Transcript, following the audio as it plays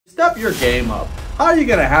Step your game up. How are you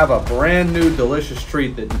gonna have a brand new delicious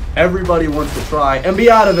treat that everybody wants to try and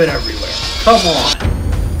be out of it everywhere? Come on.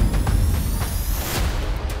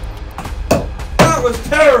 That was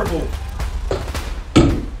terrible.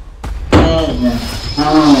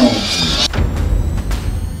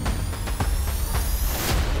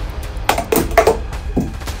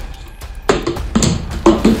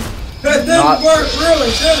 That didn't work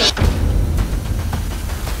really, did it?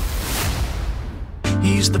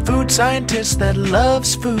 He's the food scientist that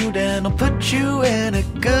loves food and will put you in a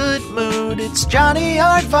good mood. It's Johnny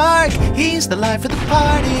Aardvark, he's the life of the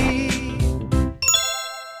party.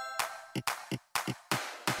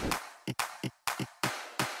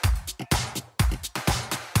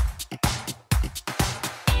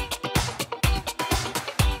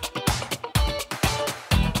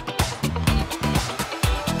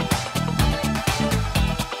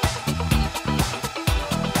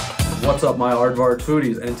 What's up, my Aardvark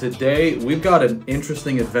foodies? And today we've got an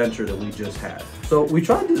interesting adventure that we just had. So we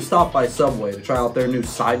tried to stop by Subway to try out their new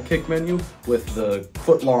sidekick menu with the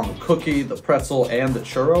foot-long cookie, the pretzel, and the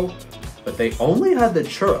churro. But they only had the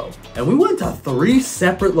churro. And we went to 3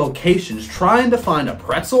 separate locations trying to find a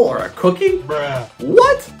pretzel or a cookie? Bruh.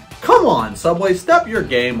 What? Come on, Subway, step your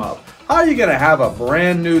game up. How are you gonna have a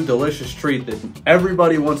brand new delicious treat that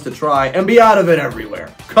everybody wants to try and be out of it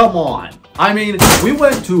everywhere? Come on. I mean, we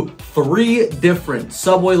went to 3 different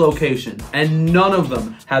Subway locations and none of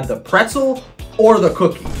them had the pretzel or the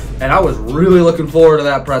cookie. And I was really looking forward to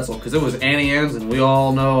that pretzel because it was Annie Ann's and we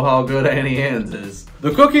all know how good Annie Ann's is.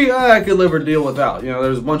 The cookie, I could live or deal without. You know,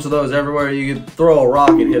 there's a bunch of those everywhere. You could throw a rock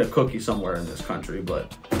and hit a cookie somewhere in this country,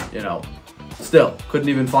 but you know. Still, couldn't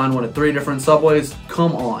even find one at 3 different Subways.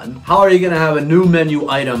 Come on. How are you gonna have a new menu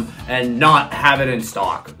item and not have it in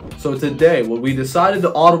stock? So today, what we decided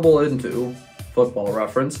to audible into, football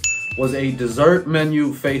reference, was a dessert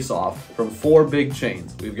menu face-off from 4 big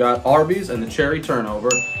chains. We've got Arbys and the Cherry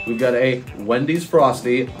Turnover. We've got a Wendy's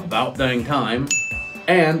Frosty, about dang time,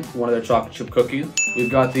 and one of their chocolate chip cookies.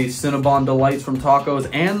 We've got the Cinnabon Delights from Tacos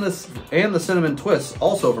and the Cinnamon Twists,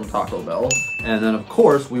 also from Taco Bell. And then of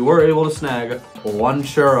course, we were able to snag 1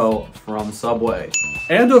 churro from Subway.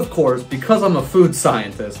 And of course, because I'm a food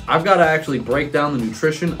scientist, I've got to actually break down the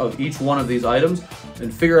nutrition of each one of these items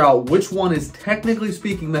and figure out which one is technically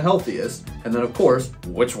speaking the healthiest, and then of course,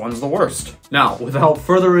 which one's the worst. Now, without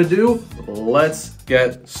further ado, let's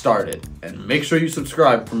get started. And make sure you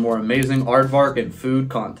subscribe for more amazing aardvark and food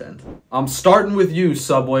content. I'm starting with you,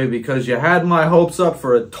 Subway, because you had my hopes up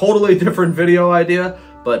for a totally different video idea,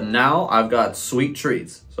 but now I've got sweet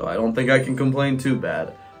treats, so I don't think I can complain too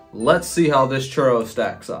bad. Let's see how this churro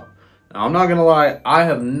stacks up. Now, I'm not gonna lie, I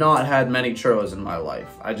have not had many churros in my life.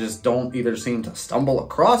 I just don't either seem to stumble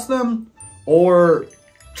across them or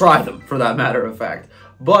try them, for that matter of fact.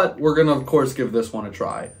 But we're gonna, of course, give this one a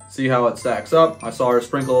try. See how it stacks up. I saw her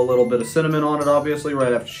sprinkle a little bit of cinnamon on it, obviously,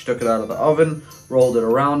 right after she took it out of the oven. Rolled it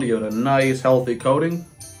around to give it a nice, healthy coating.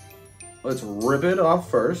 Let's rip it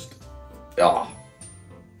off first. Ah.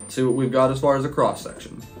 See what we've got as far as a cross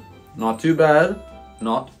section. Not too bad,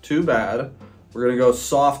 not too bad. We're gonna go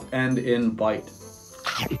soft and in bite.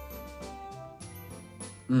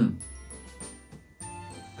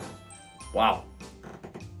 Wow.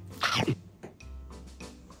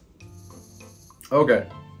 Okay,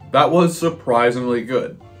 that was surprisingly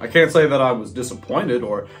good. I can't say that I was disappointed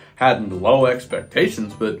or had low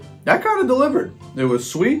expectations, but that kind of delivered. It was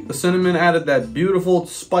sweet. The cinnamon added that beautiful,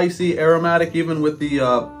 spicy, aromatic, even with the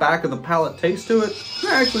back of the palate taste to it.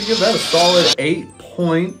 I actually give that a solid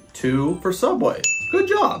 8.2 for Subway. Good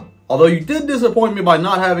job. Although you did disappoint me by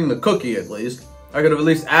not having the cookie at least. I could have at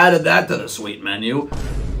least added that to the sweet menu.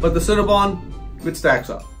 But the Cinnabon, it stacks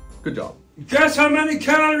up. Good job. Guess how many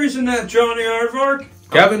calories in that, Johnny Aardvark?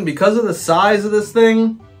 Kevin, because of the size of this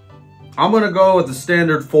thing, I'm gonna go with the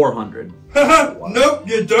standard 400. Nope,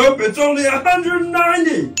 you dope. It's only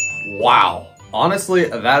 190. Wow. Honestly,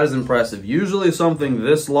 that is impressive. Usually something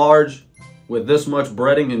this large with this much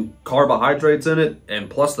breading and carbohydrates in it, and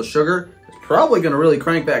plus the sugar, is probably gonna really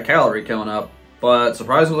crank that calorie count up. But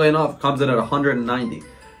surprisingly enough, comes in at 190.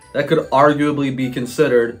 That could arguably be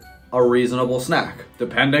considered a reasonable snack,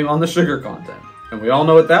 depending on the sugar content. And we all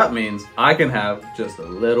know what that means. I can have just a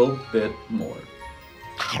little bit more.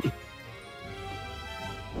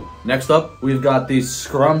 Next up, we've got these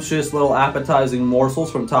scrumptious little appetizing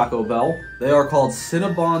morsels from Taco Bell. They are called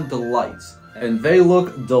Cinnabon Delights, and they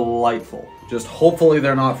look delightful. Just hopefully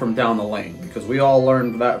they're not from down the lane, because we all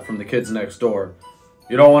learned that from the kids next door.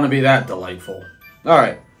 You don't want to be that delightful. All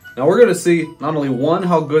right, now we're gonna see not only 1,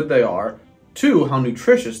 how good they are, 2, how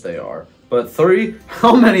nutritious they are, but 3,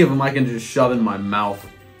 how many of them I can just shove in my mouth.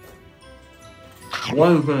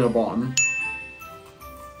 One Cinnabon.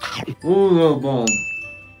 Cinnabon.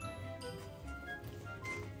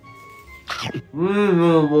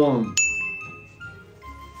 Cinnabon.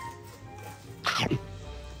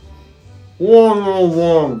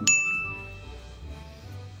 Cinnabon.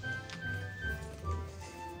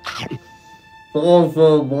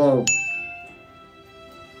 Cinnabon.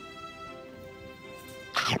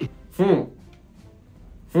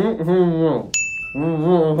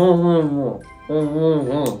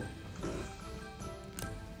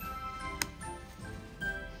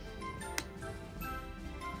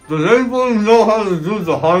 Does anybody know how to do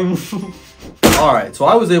the high? Alright, so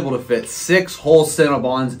I was able to fit 6 whole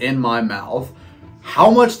Cinnabons in my mouth. How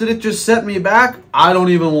much did it just set me back? I don't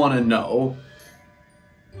even want to know.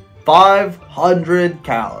 500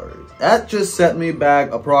 calories. That just set me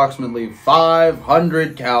back approximately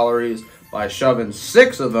 500 calories by shoving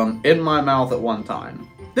 6 of them in my mouth at one time.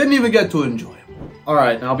 Didn't even get to enjoy them.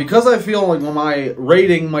 Alright, now because I feel like my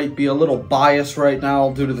rating might be a little biased right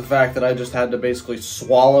now due to the fact that I just had to basically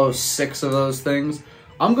swallow 6 of those things,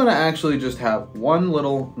 I'm going to actually just have one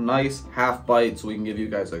little nice half bite so we can give you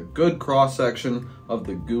guys a good cross section of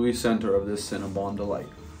the gooey center of this Cinnabon Delight.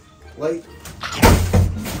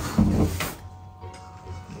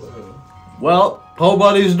 Well, Po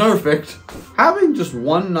Buddy's perfect. Having just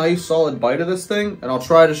one nice solid bite of this thing, and I'll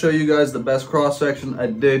try to show you guys the best cross section. I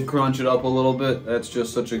did crunch it up a little bit. That's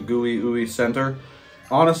just such a gooey, ooey center.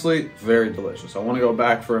 Honestly, very delicious. I want to go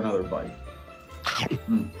back for another bite.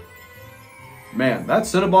 Man, that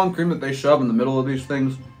Cinnabon cream that they shove in the middle of these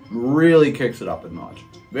things really kicks it up a notch.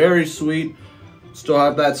 Very sweet. Still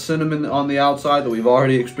have that cinnamon on the outside that we've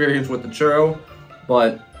already experienced with the churro,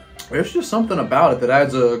 but there's just something about it that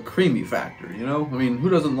adds a creamy factor, you know? I mean, who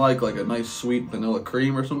doesn't like a nice sweet vanilla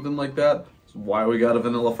cream or something like that? That's why we got a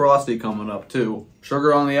vanilla frosty coming up too.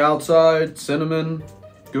 Sugar on the outside, cinnamon,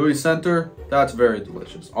 gooey center, that's very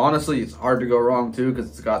delicious. Honestly, it's hard to go wrong too because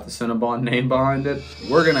it's got the Cinnabon name behind it.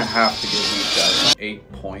 We're gonna have to give these guys an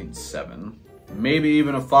 8.7. Maybe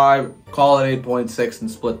even a 5, call it 8.6 and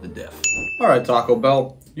split the diff. All right, Taco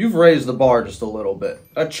Bell. You've raised the bar just a little bit.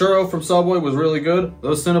 That churro from Subway was really good.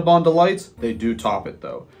 Those Cinnabon Delights, they do top it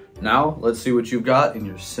though. Now, let's see what you've got in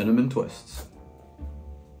your cinnamon twists.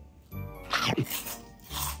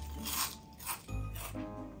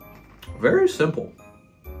 Very simple.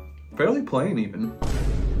 Fairly plain even.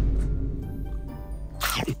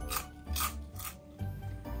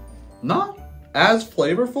 Not as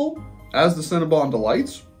flavorful as the Cinnabon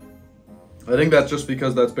Delights. I think that's just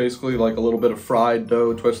because that's basically like a little bit of fried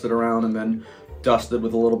dough twisted around and then dusted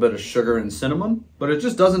with a little bit of sugar and cinnamon. But it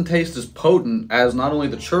just doesn't taste as potent as not only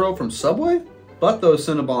the churro from Subway, but those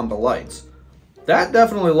Cinnabon Delights. That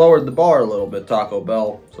definitely lowered the bar a little bit, Taco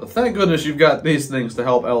Bell. So thank goodness you've got these things to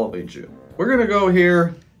help elevate you. We're gonna go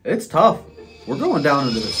here. It's tough. We're going down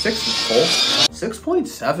into the 6s full.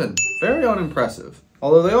 6.7, very unimpressive.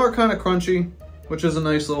 Although they are kind of crunchy, which is a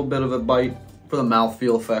nice little bit of a bite for the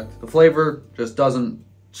mouthfeel effect. The flavor just doesn't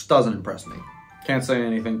impress me. Can't say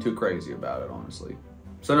anything too crazy about it, honestly.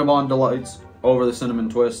 Cinnabon Delights over the cinnamon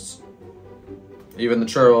twists. Even the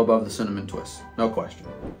churro above the cinnamon twists, no question.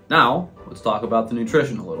 Now, let's talk about the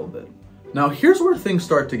nutrition a little bit. Now, here's where things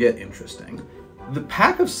start to get interesting. The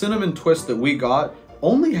pack of cinnamon twists that we got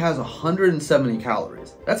only has 170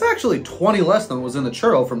 calories. That's actually 20 less than was in the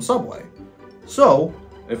churro from Subway. So,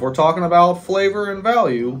 if we're talking about flavor and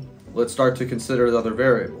value, let's start to consider the other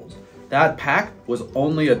variables. That pack was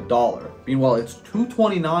only $1. Meanwhile, it's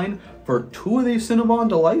 $2.29 for 2 of these Cinnabon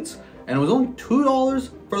Delights, and it was only $2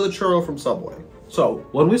 for the churro from Subway. So,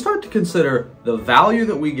 when we start to consider the value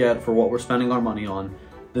that we get for what we're spending our money on,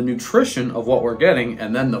 the nutrition of what we're getting,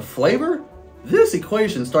 and then the flavor, this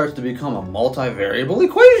equation starts to become a multivariable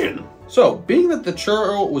equation. So, being that the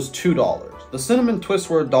churro was $2, the cinnamon twists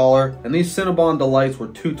were $1, and these Cinnabon Delights were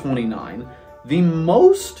 $2.29, the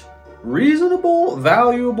most reasonable,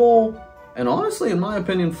 valuable, and honestly, in my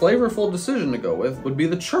opinion, flavorful decision to go with would be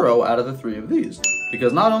the churro out of the 3 of these.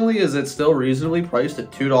 Because not only is it still reasonably priced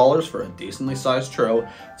at $2 for a decently sized churro,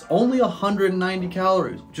 it's only 190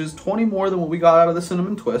 calories, which is 20 more than what we got out of the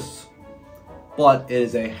cinnamon twists, but it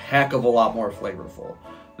is a heck of a lot more flavorful.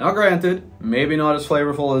 Now granted, maybe not as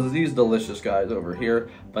flavorful as these delicious guys over here,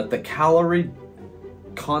 but the calorie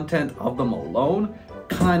content of them alone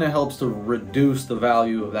kind of helps to reduce the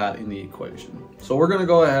value of that in the equation. So we're gonna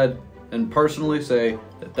go ahead and personally say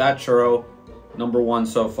that that churro, #1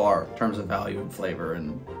 so far in terms of value and flavor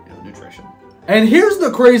and nutrition. And here's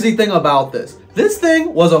the crazy thing about this. This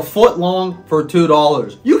thing was a foot long for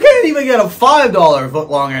 $2. You can't even get a $5 foot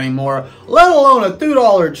long anymore, let alone a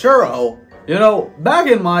 $2 churro. You know, back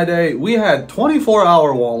in my day, we had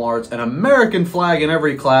 24-hour Walmarts, an American flag in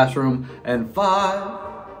every classroom, and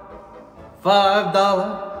 $5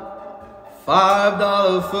 footlongs.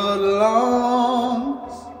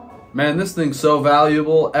 Man, this thing's so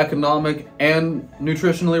valuable, economic, and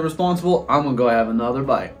nutritionally responsible. I'm gonna go have another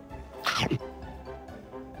bite.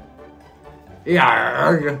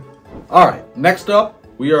 Yarg. Alright, next up,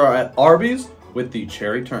 we are at Arbys with the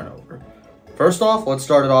cherry turnover. First off, let's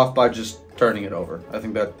start it off by just turning it over. I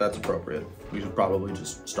think that's appropriate. We should probably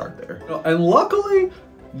just start there. And luckily,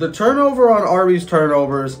 the turnover on Arbys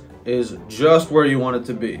turnovers is just where you want it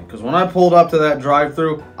to be. Because when I pulled up to that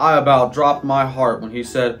drive-thru, I about dropped my heart when he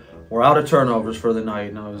said, "We're out of turnovers for the night."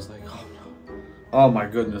 And I was like, oh no. Oh my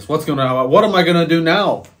goodness, what am I gonna do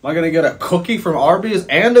now? Am I gonna get a cookie from Arbys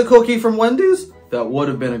and a cookie from Wendy's? That would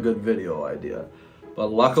have been a good video idea.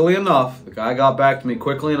 But luckily enough, the guy got back to me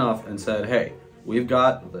quickly enough and said, "Hey, we've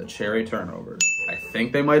got the cherry turnovers." I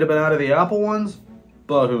think they might have been out of the apple ones,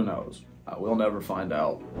 but who knows? We'll never find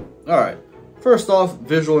out. All right, first off,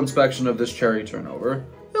 visual inspection of this cherry turnover.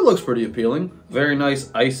 It looks pretty appealing. Very nice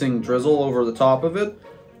icing drizzle over the top of it.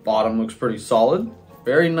 Bottom looks pretty solid.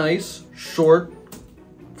 Very nice, short,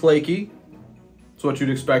 flaky. It's what you'd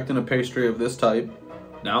expect in a pastry of this type.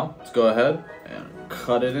 Now, let's go ahead and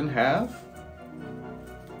cut it in half.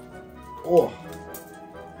 Oh,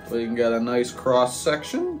 so you can get a nice cross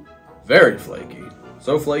section. Very flaky.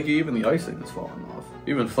 So flaky, even the icing is falling off.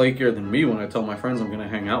 Even flakier than me when I tell my friends I'm gonna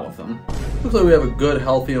hang out with them. Looks like we have a good,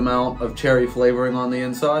 healthy amount of cherry flavoring on the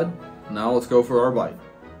inside. Now let's go for our bite.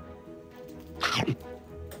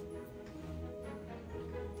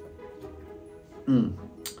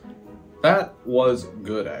 That was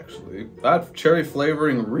good, actually. That cherry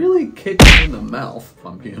flavoring really kicked me in the mouth, if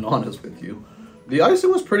I'm being honest with you. The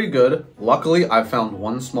icing was pretty good. Luckily, I found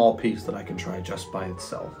one small piece that I can try just by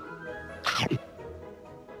itself.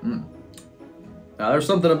 Now, there's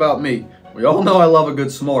something about me. We all know I love a good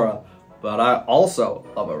s'more, but I also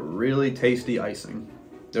love a really tasty icing.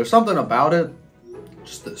 There's something about it,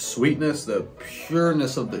 just the sweetness, the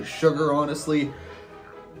pureness of the sugar, honestly,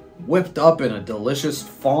 whipped up in a delicious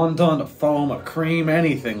fondant, a foam, a cream,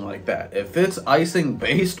 anything like that. If it's icing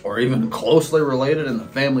based or even closely related in the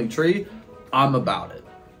family tree, I'm about it.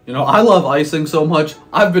 You know, I love icing so much,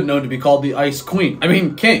 I've been known to be called the Ice Queen. I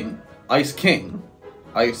mean, King. Ice King.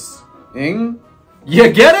 Ice-ing?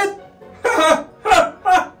 You get it?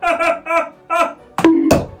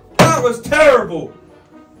 That was terrible.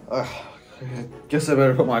 I guess I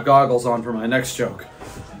better put my goggles on for my next joke.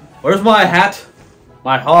 Where's my hat?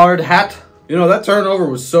 My hard hat? You know, that turnover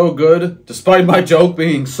was so good, despite my joke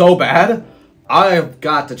being so bad, I've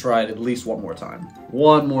got to try it at least one more time.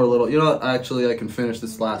 One more little, you know what, actually I can finish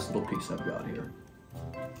this last little piece I've got here.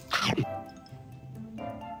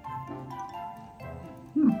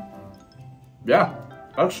 Yeah,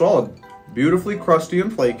 that's solid. Beautifully crusty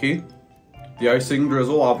and flaky. The icing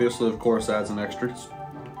drizzle, obviously, of course, adds an extra,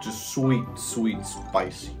 just sweet, sweet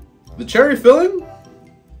spice. The cherry filling?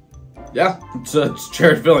 Yeah, it's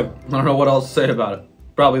cherry filling. I don't know what else to say about it.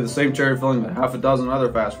 Probably the same cherry filling that half a dozen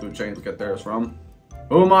other fast food chains get theirs from.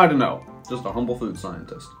 Who am I to know? Just a humble food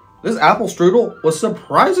scientist. This apple strudel was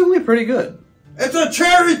surprisingly pretty good. It's a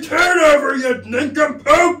cherry turnover, you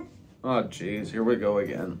nincompoop! Oh jeez, here we go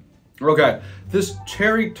again. Okay, this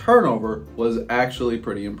cherry turnover was actually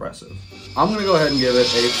pretty impressive. I'm gonna go ahead and give it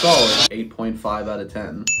a solid 8.5 out of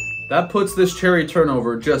 10. That puts this cherry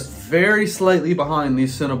turnover just very slightly behind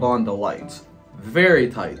these Cinnabon Delights. Very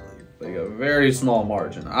tightly, like a very small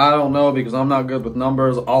margin. I don't know because I'm not good with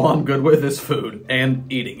numbers. All I'm good with is food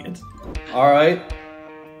and eating it. All right,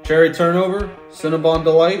 cherry turnover, Cinnabon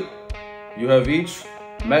Delight, you have each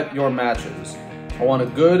met your matches. I want a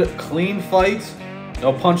good, clean fight.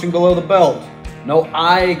 No punching below the belt. No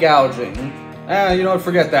eye gouging. You know what,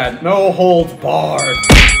 forget that. No holds barred.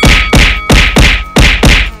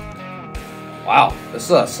 Wow, this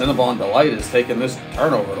Cinnabon Delight is taking this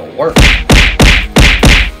turnover to work.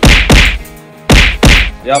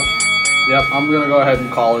 Yep, I'm gonna go ahead and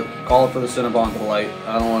call it. Call it for the Cinnabon Delight.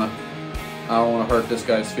 I don't wanna hurt this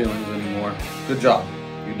guy's feelings anymore. Good job.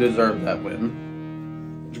 You deserve that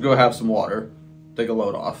win. Just go have some water. Take a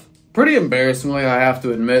load off. Pretty embarrassingly, I have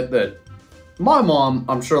to admit that my mom,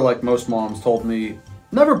 I'm sure like most moms, told me,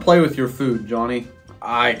 never play with your food, Johnny.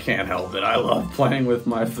 I can't help it. I love playing with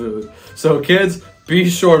my food. So kids, be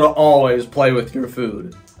sure to always play with your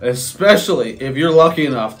food. Especially if you're lucky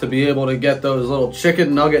enough to be able to get those little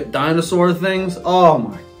chicken nugget dinosaur things. Oh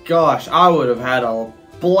my gosh, I would have had a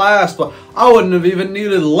blast. But I wouldn't have even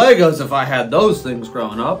needed Legos if I had those things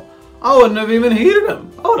growing up. I wouldn't have even heated them.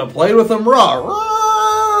 I would have played with them raw.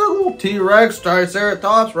 Little T-Rex,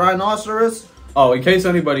 Triceratops, Rhinoceros. Oh, in case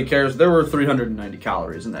anybody cares, there were 390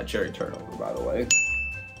 calories in that cherry turnover, by the way.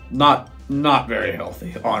 Not very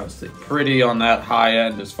healthy, honestly. Pretty on that high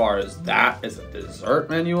end as far as that as a dessert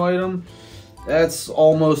menu item. That's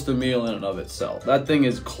almost a meal in and of itself. That thing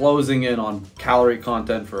is closing in on calorie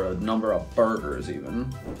content for a number of burgers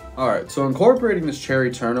even. All right, so incorporating this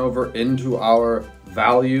cherry turnover into our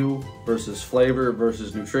value versus flavor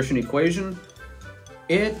versus nutrition equation,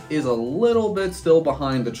 it is a little bit still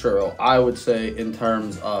behind the churro, I would say, in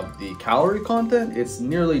terms of the calorie content. It's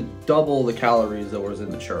nearly double the calories that was in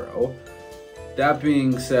the churro. That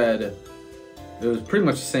being said, it was pretty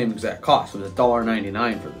much the same exact cost. It was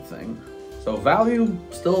 $1.99 for the thing. So value,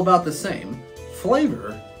 still about the same.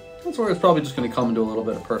 Flavor, that's where it's probably just gonna come into a little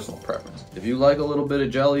bit of personal preference. If you like a little bit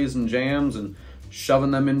of jellies and jams and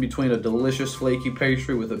shoving them in between a delicious flaky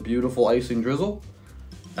pastry with a beautiful icing drizzle,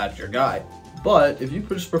 that's your guy. But if you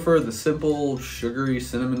just prefer the simple, sugary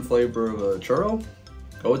cinnamon flavor of a churro,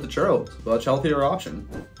 go with the churro. It's a much healthier option.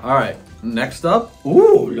 All right, next up.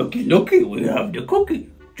 Ooh, looky, we have the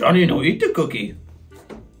cookie. Johnny, no, eat the cookie.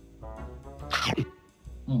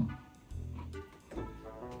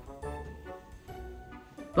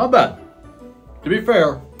 Not bad. To be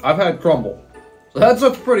fair, I've had crumble. So that's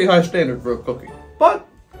a pretty high standard for a cookie. But,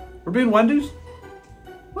 for being Wendy's,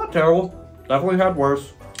 not terrible. Definitely had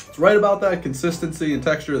worse. It's right about that consistency and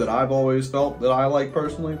texture that I've always felt that I like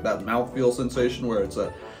personally. That mouthfeel sensation where it's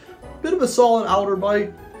a bit of a solid outer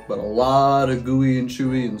bite, but a lot of gooey and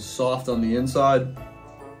chewy and soft on the inside.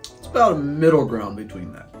 It's about a middle ground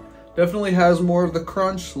between that. Definitely has more of the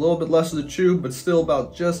crunch, a little bit less of the chew, but still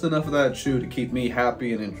about just enough of that chew to keep me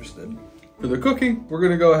happy and interested. For the cookie, we're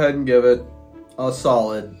gonna go ahead and give it a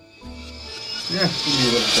solid,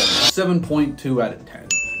 7.2 out of 10.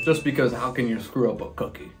 Just because how can you screw up a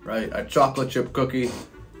cookie, right? A chocolate chip cookie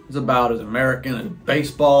is about as American as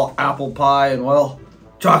baseball, apple pie, and well,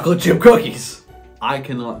 chocolate chip cookies. I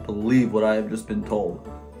cannot believe what I have just been told.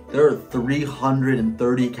 There are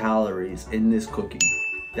 330 calories in this cookie.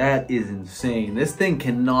 That is insane. This thing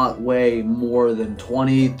cannot weigh more than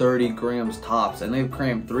 20, 30 grams tops, and they've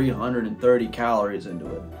crammed 330 calories into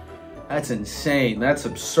it. That's insane. That's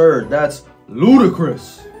absurd. That's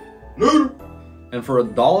ludicrous. And for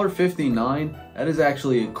 $1.59, that is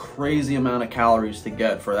actually a crazy amount of calories to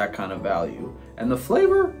get for that kind of value. And the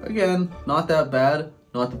flavor, again, not that bad.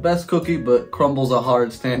 Not the best cookie, but crumble's a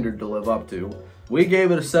hard standard to live up to. We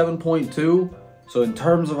gave it a 7.2. So in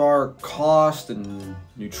terms of our cost and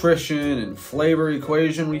nutrition and flavor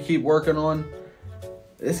equation we keep working on,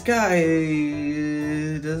 this guy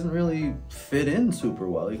doesn't really fit in super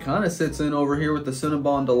well. He kind of sits in over here with the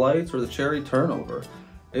Cinnabon Delights or the Cherry Turnover.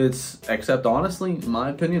 It's, except honestly, in my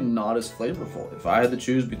opinion, not as flavorful. If I had to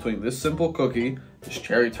choose between this simple cookie, this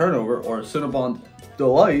Cherry Turnover, or a Cinnabon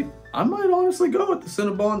Delight, I might honestly go with the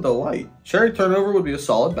Cinnabon Delight. Cherry Turnover would be a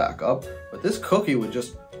solid backup, but this cookie would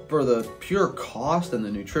just, for the pure cost and the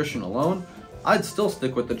nutrition alone, I'd still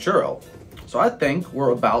stick with the churro. So I think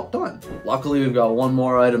we're about done. Luckily, we've got one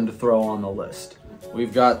more item to throw on the list.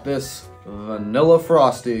 We've got this Vanilla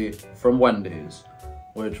Frosty from Wendy's,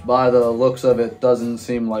 which by the looks of it doesn't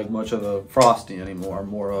seem like much of a Frosty anymore.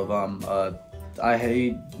 More of,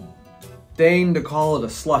 I deign to call it a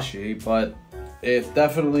slushy, but it's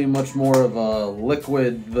definitely much more of a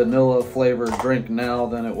liquid vanilla flavored drink now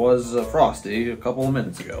than it was a Frosty a couple of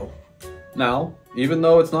minutes ago. Now, even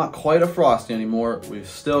though it's not quite a Frosty anymore, we've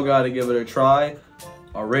still got to give it a try.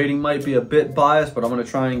 Our rating might be a bit biased, but I'm going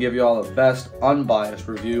to try and give you all the best unbiased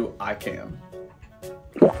review I can.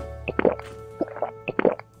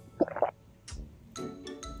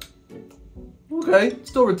 Okay,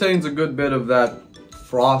 still retains a good bit of that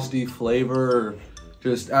Frosty flavor.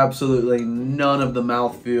 Just absolutely none of the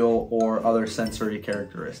mouthfeel or other sensory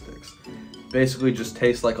characteristics. Basically just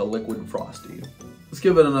tastes like a liquid Frosty. Let's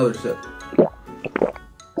give it another sip.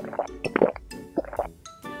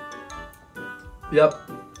 Yep,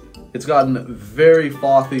 it's gotten very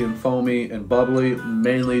frothy and foamy and bubbly,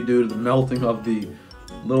 mainly due to the melting of the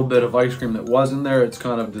little bit of ice cream that was in there. It's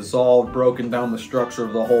kind of dissolved, broken down the structure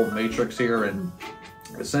of the whole matrix here, and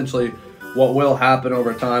essentially what will happen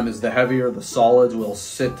over time is the heavier the solids will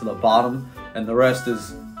sit to the bottom, and the rest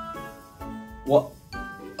is... What?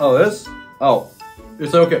 Oh, this? Oh,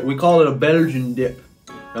 it's okay. We call it a Belgian dip.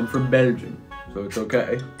 I'm from Belgium, so it's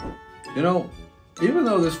okay. You know, even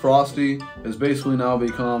though this Frosty has basically now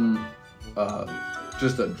become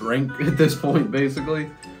just a drink at this point, basically,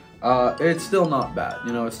 it's still not bad.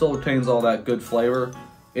 You know, it still retains all that good flavor.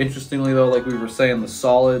 Interestingly though, like we were saying, the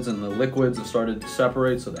solids and the liquids have started to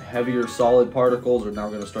separate, so the heavier solid particles are now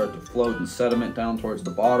going to start to float and sediment down towards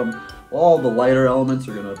the bottom. All the lighter elements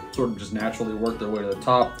are going to sort of just naturally work their way to the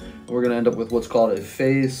top. And we're going to end up with what's called a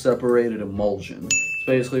phase-separated emulsion. It's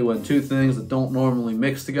basically when two things that don't normally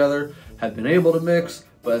mix together have been able to mix,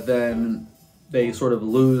 but then they sort of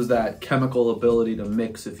lose that chemical ability to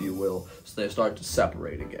mix, if you will. So they start to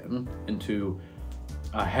separate again into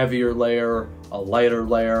a heavier layer, a lighter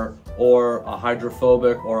layer, or a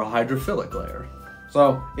hydrophobic or a hydrophilic layer.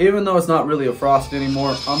 So even though it's not really a Frosty anymore,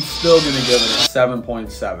 I'm still gonna give it a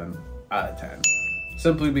 7.7 out of 10.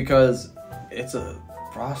 Simply because it's a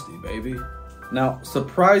Frosty, baby. Now,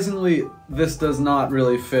 surprisingly, this does not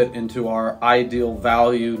really fit into our ideal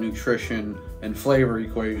value, nutrition, and flavor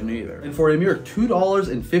equation either. And for a mere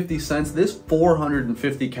 $2.50, this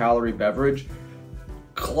 450 calorie beverage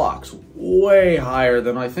clocks way higher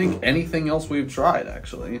than I think anything else we've tried,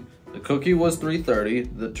 actually. The cookie was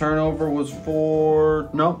 $3.30, the turnover was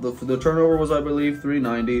the turnover was, I believe,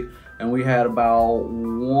 $3.90, and we had about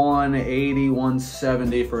 $180,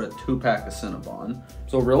 $170 for a 2-pack of Cinnabon.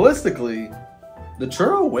 So realistically, the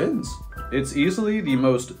churro wins. It's easily the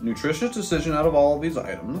most nutritious decision out of all of these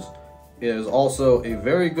items. It is also a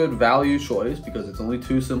very good value choice because it's only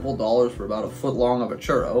 $2 simple for about a foot long of a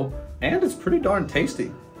churro, and it's pretty darn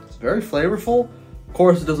tasty. It's very flavorful. Of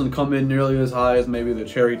course, it doesn't come in nearly as high as maybe the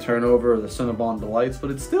Cherry Turnover or the Cinnabon Delights,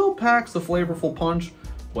 but it still packs the flavorful punch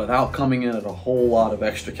without coming in at a whole lot of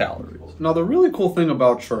extra calories. Now, the really cool thing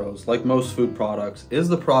about churros, like most food products, is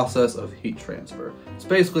the process of heat transfer. It's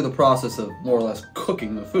basically the process of more or less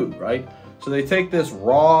cooking the food, right? So they take this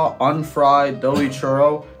raw, unfried, doughy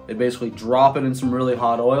churro, they basically drop it in some really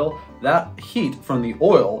hot oil. That heat from the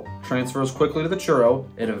oil transfers quickly to the churro,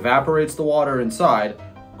 it evaporates the water inside,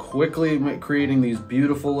 quickly creating these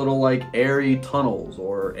beautiful little like airy tunnels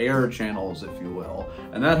or air channels, if you will.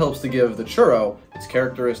 And that helps to give the churro its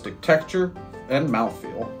characteristic texture and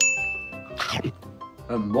mouthfeel.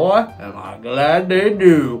 And boy, am I glad they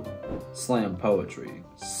do. Slam poetry,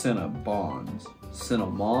 Cinnabons,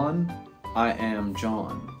 Cinnamon, I am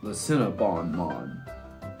John, the Cinnabon Mon.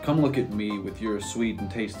 Come look at me with your sweet and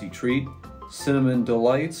tasty treat. Cinnamon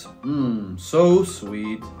Delights, so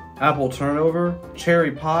sweet. Apple Turnover,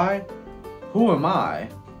 Cherry Pie, who am I?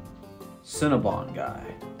 Cinnabon Guy.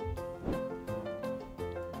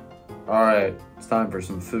 Alright, it's time for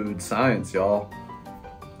some food science, y'all.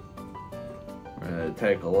 We're gonna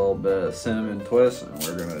take a little bit of cinnamon twist and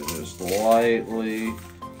we're gonna just lightly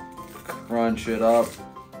crunch it up.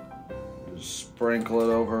 Just sprinkle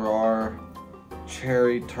it over our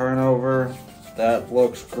Cherry Turnover. That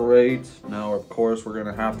looks great. Now, of course, we're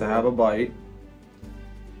gonna have to have a bite.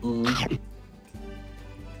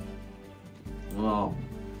 Oh,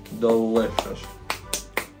 delicious.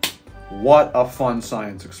 What a fun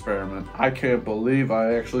science experiment. I can't believe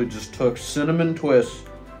I actually just took cinnamon twists,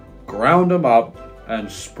 ground them up,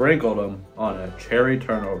 and sprinkled them on a Cherry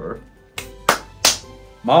Turnover.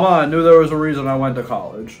 Mama, I knew there was a reason I went to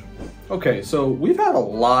college. Okay, so we've had a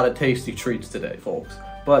lot of tasty treats today, folks.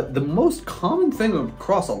 But the most common thing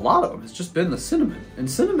across a lot of them has just been the cinnamon. And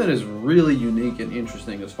cinnamon is really unique and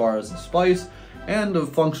interesting as far as the spice and the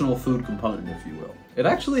functional food component, if you will. It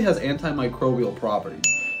actually has antimicrobial properties.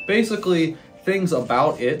 Basically, things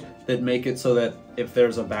about it that make it so that if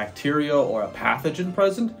there's a bacteria or a pathogen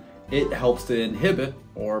present, it helps to inhibit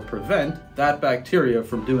or prevent that bacteria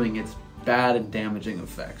from doing its bad and damaging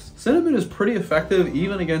effects. Cinnamon is pretty effective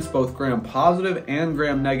even against both gram-positive and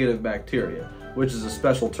gram-negative bacteria, which is a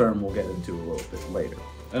special term we'll get into a little bit later.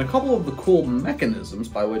 And a couple of the cool mechanisms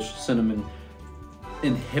by which cinnamon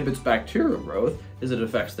inhibits bacterial growth is it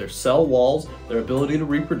affects their cell walls, their ability to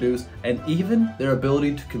reproduce, and even their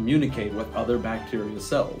ability to communicate with other bacteria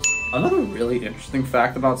cells. Another really interesting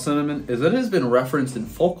fact about cinnamon is that it has been referenced in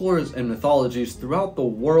folklores and mythologies throughout the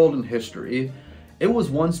world and history. It was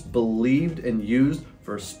once believed and used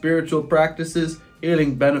for spiritual practices,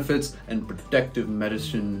 healing benefits, and protective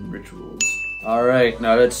medicine rituals. All right,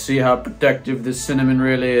 now let's see how protective this cinnamon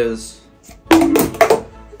really is.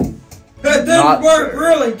 It didn't work,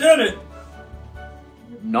 really, did it?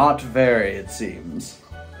 Not very, it seems.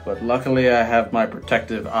 But luckily I have my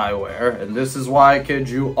protective eyewear, and this is why,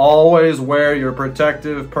 kids, you always wear your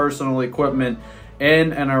protective personal equipment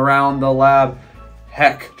in and around the lab.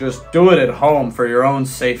 Heck, just do it at home for your own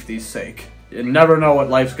safety's sake. You never know what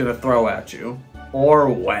life's gonna throw at you, or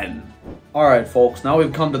when. Alright folks, now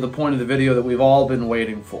we've come to the point of the video that we've all been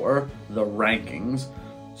waiting for, the rankings.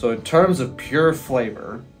 So in terms of pure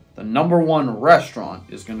flavor, the #1 restaurant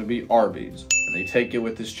is going to be Arbys, and they take it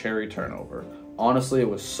with this Cherry Turnover. Honestly, it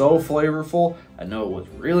was so flavorful. I know it was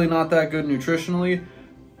really not that good nutritionally.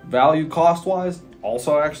 Value cost-wise,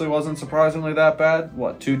 also actually wasn't surprisingly that bad.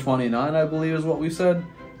 What, $2.29 I believe is what we said?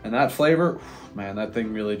 And that flavor, man, that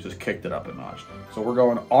thing really just kicked it up a notch. So we're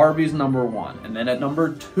going Arby's #1. And then at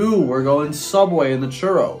 #2, we're going Subway in the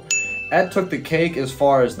churro. Ed took the cake as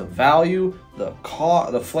far as the value, the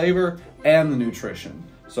flavor, and the nutrition.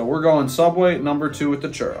 So we're going Subway #2 with the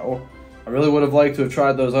churro. I really would have liked to have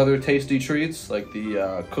tried those other tasty treats like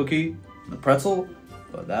the cookie, the pretzel,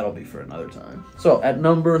 but that'll be for another time. So at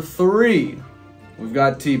 #3, we've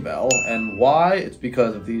got T-Bell, and why? It's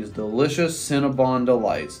because of these delicious Cinnabon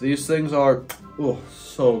Delights. These things are, oh,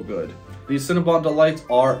 so good. These Cinnabon Delights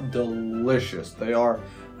are delicious. They are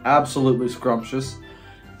absolutely scrumptious,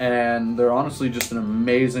 and they're honestly just an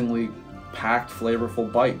amazingly packed,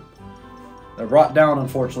 flavorful bite. They're brought down,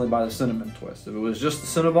 unfortunately, by the cinnamon twist. If it was just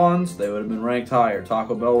the Cinnabons, they would have been ranked higher.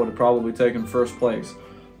 Taco Bell would have probably taken first place.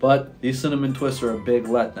 But these cinnamon twists are a big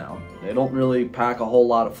letdown. They don't really pack a whole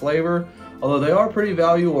lot of flavor, although they are pretty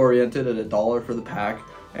value-oriented at $1 for the pack.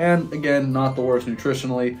 And again, not the worst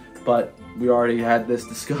nutritionally, but we already had this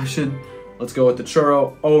discussion. Let's go with the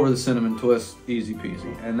churro over the cinnamon twist, easy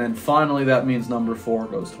peasy. And then finally, that means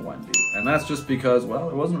 #4 goes to Wendy. And that's just because, well,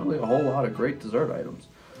 there wasn't really a whole lot of great dessert items.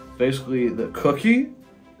 Basically, the cookie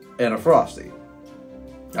and a Frosty.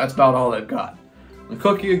 That's about all they've got. The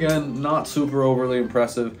cookie, again, not super overly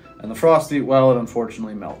impressive. And the Frosty, well, it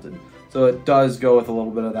unfortunately melted. So it does go with a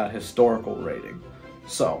little bit of that historical rating.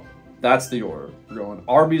 So, that's the order. We're going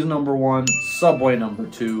Arby's #1, Subway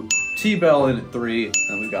 #2, T-Bell in at 3,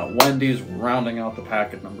 and we've got Wendy's rounding out the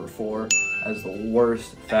pack at #4 as the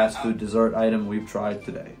worst fast food dessert item we've tried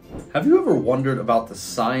today. Have you ever wondered about the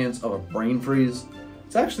science of a brain freeze?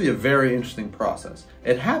 It's actually a very interesting process.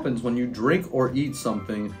 It happens when you drink or eat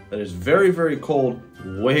something that is very, very cold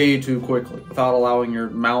way too quickly without allowing your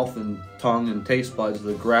mouth and tongue and taste buds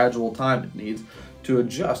the gradual time it needs to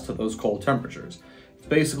adjust to those cold temperatures. It's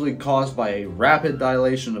basically caused by a rapid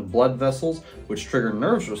dilation of blood vessels which trigger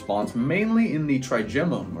nerves response mainly in the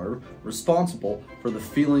trigeminal nerve responsible for the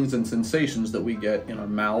feelings and sensations that we get in our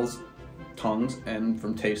mouths, tongues, and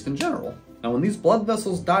from taste in general. Now, when these blood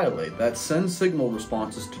vessels dilate, that sends signal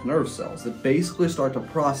responses to nerve cells that basically start to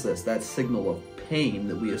process that signal of pain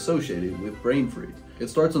that we associated with brain freeze. It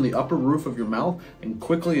starts on the upper roof of your mouth and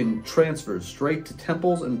quickly transfers straight to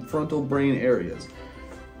temples and frontal brain areas.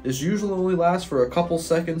 This usually only lasts for a couple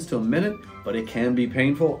seconds to a minute, but it can be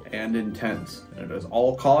painful and intense. And it is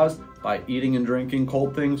all caused by eating and drinking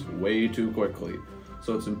cold things way too quickly.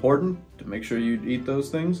 So it's important to make sure you eat those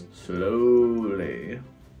things slowly.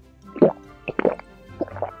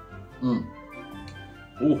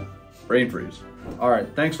 Ooh, brain freeze.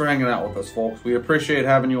 Alright, thanks for hanging out with us, folks. We appreciate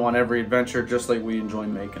having you on every adventure just like we enjoy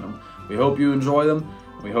making them. We hope you enjoy them,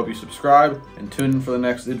 and we hope you subscribe and tune in for the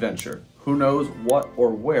next adventure. Who knows what or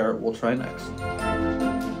where we'll try next.